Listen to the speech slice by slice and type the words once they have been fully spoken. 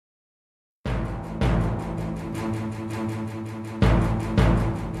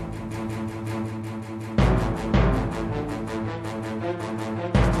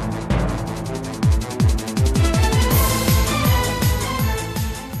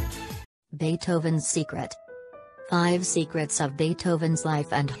Beethoven's Secret. 5 Secrets of Beethoven's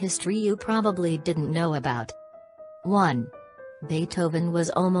Life and History You Probably Didn't Know About. 1. Beethoven was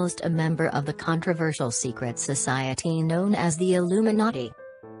almost a member of the controversial secret society known as the Illuminati.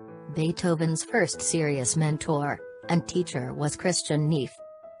 Beethoven's first serious mentor and teacher was Christian Neff.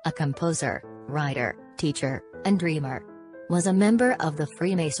 A composer, writer, teacher, and dreamer. Was a member of the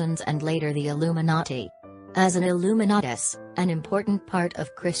Freemasons and later the Illuminati. As an Illuminatus, an important part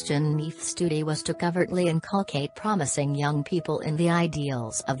of Christian Neff's duty was to covertly inculcate promising young people in the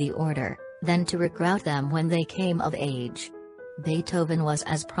ideals of the order, then to recruit them when they came of age. Beethoven was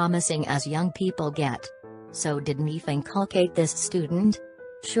as promising as young people get. So did Neff inculcate this student?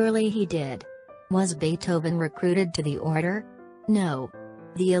 Surely he did. Was Beethoven recruited to the order? No.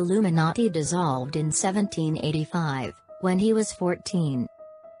 The Illuminati dissolved in 1785, when he was 14.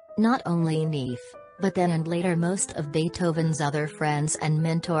 Not only Neff, but then and later most of Beethoven's other friends and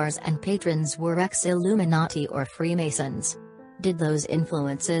mentors and patrons were ex-Illuminati or Freemasons. Did those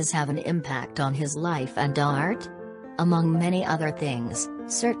influences have an impact on his life and art? Among many other things,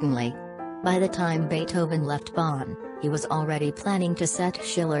 certainly. By the time Beethoven left Bonn, he was already planning to set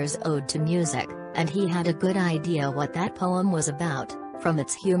Schiller's Ode to Music, and he had a good idea what that poem was about, from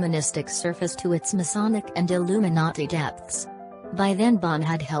its humanistic surface to its Masonic and Illuminati depths. By then Bonn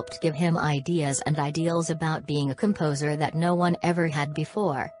had helped give him ideas and ideals about being a composer that no one ever had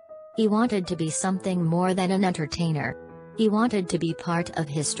before. He wanted to be something more than an entertainer. He wanted to be part of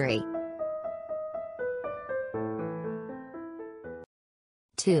history.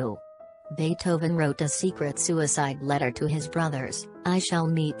 2. Beethoven wrote a secret suicide letter to his brothers, I shall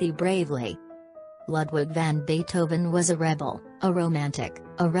meet thee bravely. Ludwig van Beethoven was a rebel, a romantic,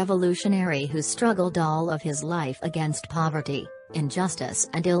 a revolutionary who struggled all of his life against poverty, injustice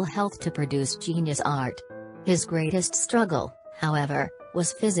and ill health to produce genius art. His greatest struggle, however,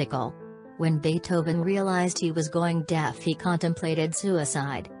 was physical. When Beethoven realized he was going deaf, he contemplated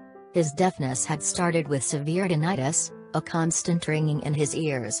suicide. His deafness had started with severe tinnitus, a constant ringing in his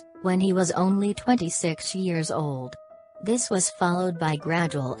ears, when he was only 26 years old. This was followed by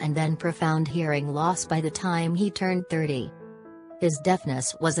gradual and then profound hearing loss by the time he turned 30. His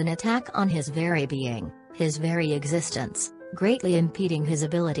deafness was an attack on his very being, his very existence, greatly impeding his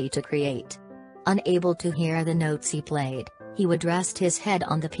ability to create. Unable to hear the notes he played, he would rest his head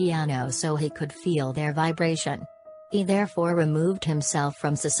on the piano so he could feel their vibration. He therefore removed himself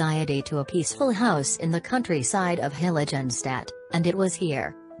from society to a peaceful house in the countryside of Heiligenstadt, and it was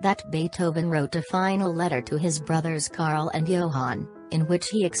here that Beethoven wrote a final letter to his brothers Karl and Johann, in which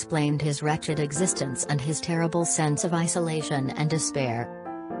he explained his wretched existence and his terrible sense of isolation and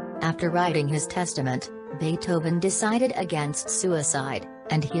despair. After writing his testament, Beethoven decided against suicide,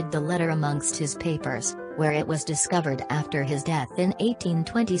 and hid the letter amongst his papers, where it was discovered after his death in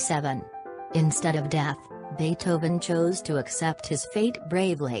 1827. Instead of death, Beethoven chose to accept his fate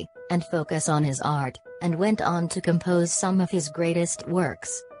bravely, and focus on his art, and went on to compose some of his greatest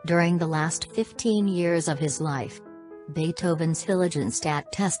works, during the last 15 years of his life. Beethoven's Heiligenstadt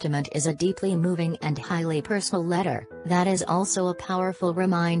Testament is a deeply moving and highly personal letter, that is also a powerful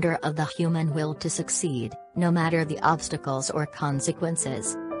reminder of the human will to succeed, no matter the obstacles or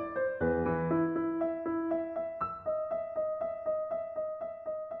consequences.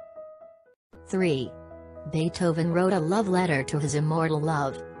 3. Beethoven wrote a love letter to his immortal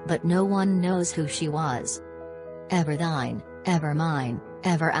love, but no one knows who she was. Ever thine, ever mine,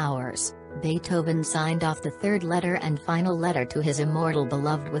 ever ours. Beethoven signed off the third letter and final letter to his immortal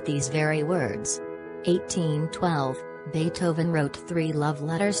beloved with these very words. 1812, Beethoven wrote 3 love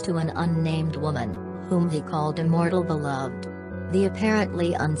letters to an unnamed woman, whom he called immortal beloved. The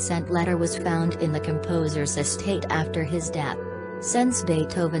apparently unsent letter was found in the composer's estate after his death. Since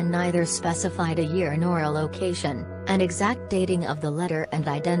Beethoven neither specified a year nor a location, an exact dating of the letter and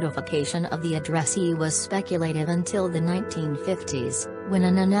identification of the addressee was speculative until the 1950s, when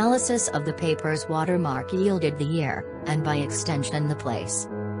an analysis of the paper's watermark yielded the year, and by extension the place.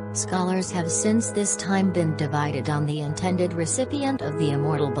 Scholars have since this time been divided on the intended recipient of the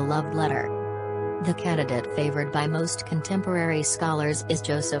immortal beloved letter. The candidate favored by most contemporary scholars is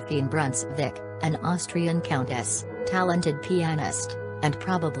Josephine Brunswick, an Austrian countess, talented pianist, and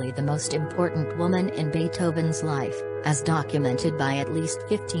probably the most important woman in Beethoven's life, as documented by at least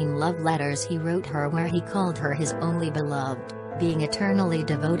 15 love letters he wrote her where he called her his only beloved, being eternally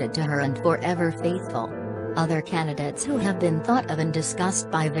devoted to her and forever faithful. Other candidates who have been thought of and discussed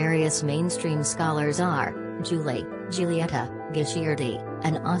by various mainstream scholars are Giulietta Guicciardi,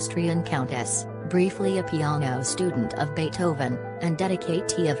 an Austrian countess, briefly a piano student of Beethoven, and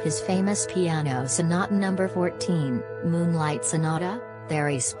dedicatee of his famous piano Sonata No. 14, Moonlight Sonata,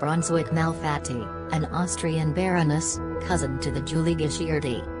 Therese Brunswick-Malfatti, an Austrian baroness, cousin to the Julie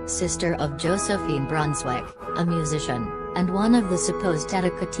Guicciardi, sister of Josephine Brunswick, a musician, and one of the supposed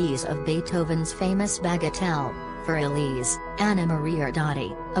dedicatees of Beethoven's famous Bagatelle, for Elise, Anna Maria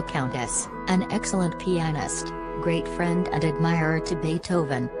Dotti, a countess, an excellent pianist, great friend and admirer to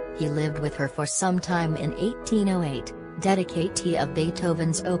Beethoven. He lived with her for some time in 1808, dedicatee of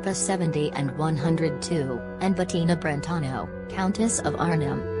Beethoven's Opus 70 and 102, and Bettina Brentano, Countess of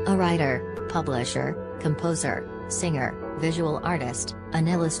Arnhem, a writer, publisher, composer, singer, visual artist, an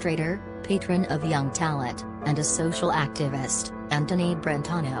illustrator, patron of young talent, and a social activist. Anthony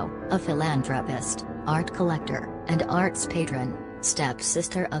Brentano, a philanthropist, art collector, and arts patron,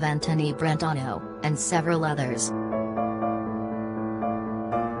 stepsister of Anthony Brentano, and several others.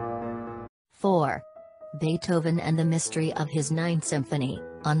 4. Beethoven and the mystery of his Ninth Symphony,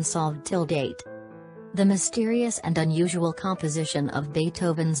 unsolved till date. The mysterious and unusual composition of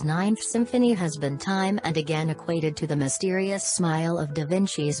Beethoven's Ninth Symphony has been time and again equated to the mysterious smile of Da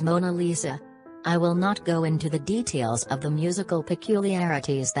Vinci's Mona Lisa. I will not go into the details of the musical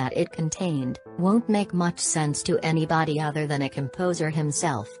peculiarities that it contained, won't make much sense to anybody other than a composer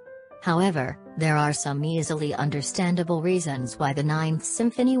himself. However, there are some easily understandable reasons why the Ninth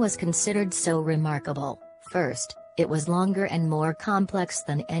Symphony was considered so remarkable. First, it was longer and more complex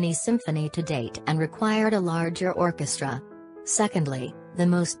than any symphony to date and required a larger orchestra. Secondly, the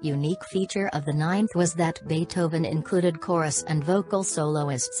most unique feature of the Ninth was that Beethoven included chorus and vocal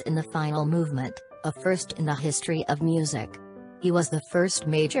soloists in the final movement, a first in the history of music. He was the first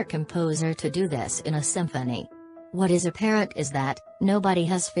major composer to do this in a symphony. What is apparent is that, nobody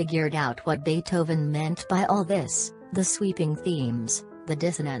has figured out what Beethoven meant by all this: the sweeping themes, the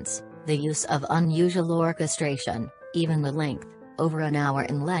dissonance, the use of unusual orchestration, even the length, over an hour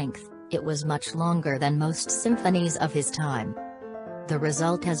in length. It was much longer than most symphonies of his time. The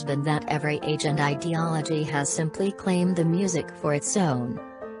result has been that every age and ideology has simply claimed the music for its own.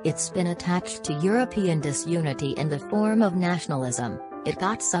 It's been attached to European disunity in the form of nationalism, it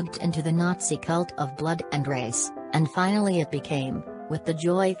got sucked into the Nazi cult of blood and race, and finally it became, with the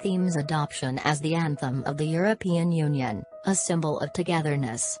Joy theme's adoption as the anthem of the European Union, a symbol of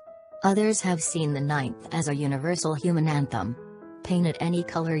togetherness. Others have seen the Ninth as a universal human anthem. Paint it any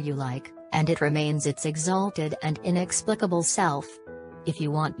color you like, and it remains its exalted and inexplicable self. If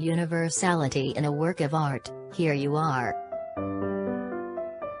you want universality in a work of art, here you are.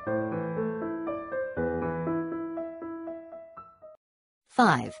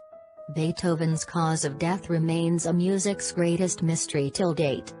 '5. Beethoven's cause of death remains a music's greatest mystery till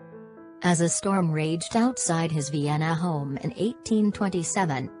date. As a storm raged outside his Vienna home in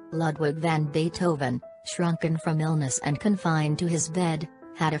 1827, Ludwig van Beethoven, shrunken from illness and confined to his bed,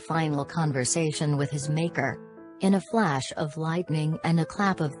 had a final conversation with his maker. In a flash of lightning and a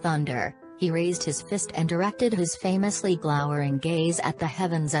clap of thunder, he raised his fist and directed his famously glowering gaze at the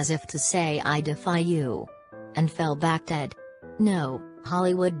heavens as if to say, "I defy you," and fell back dead. No,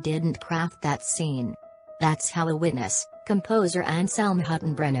 Hollywood didn't craft that scene. That's how a witness, composer Anselm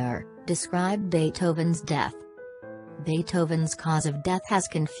Hüttenbrenner, described Beethoven's death. Beethoven's cause of death has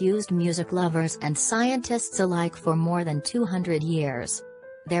confused music lovers and scientists alike for more than 200 years.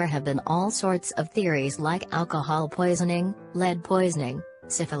 There have been all sorts of theories like alcohol poisoning, lead poisoning,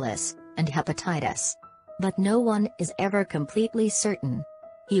 syphilis, and hepatitis. But no one is ever completely certain.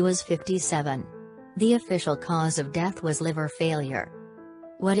 He was 57. The official cause of death was liver failure.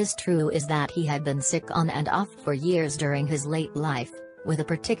 What is true is that he had been sick on and off for years during his late life, with a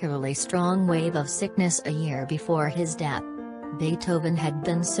particularly strong wave of sickness a year before his death. Beethoven had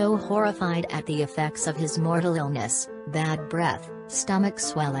been so horrified at the effects of his mortal illness, bad breath, stomach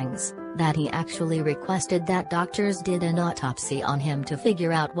swellings, that he actually requested that doctors did an autopsy on him to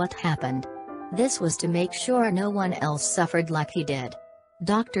figure out what happened. This was to make sure no one else suffered like he did.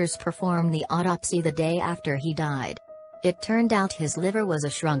 Doctors performed the autopsy the day after he died. It turned out his liver was a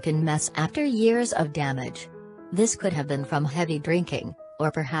shrunken mess after years of damage. This could have been from heavy drinking, or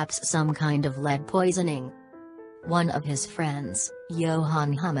perhaps some kind of lead poisoning. One of his friends,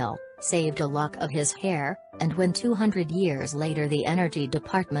 Johann Hummel, saved a lock of his hair, and when 200 years later the Energy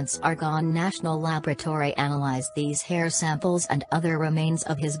Department's Argonne National Laboratory analyzed these hair samples and other remains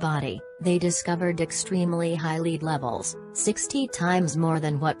of his body, they discovered extremely high lead levels, 60 times more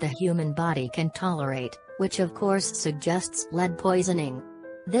than what the human body can tolerate, which of course suggests lead poisoning.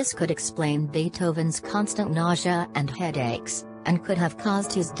 This could explain Beethoven's constant nausea and headaches, and could have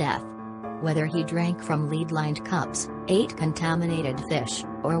caused his death. Whether he drank from lead-lined cups, ate contaminated fish,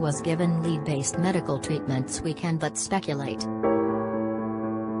 or was given lead-based medical treatments we can but speculate.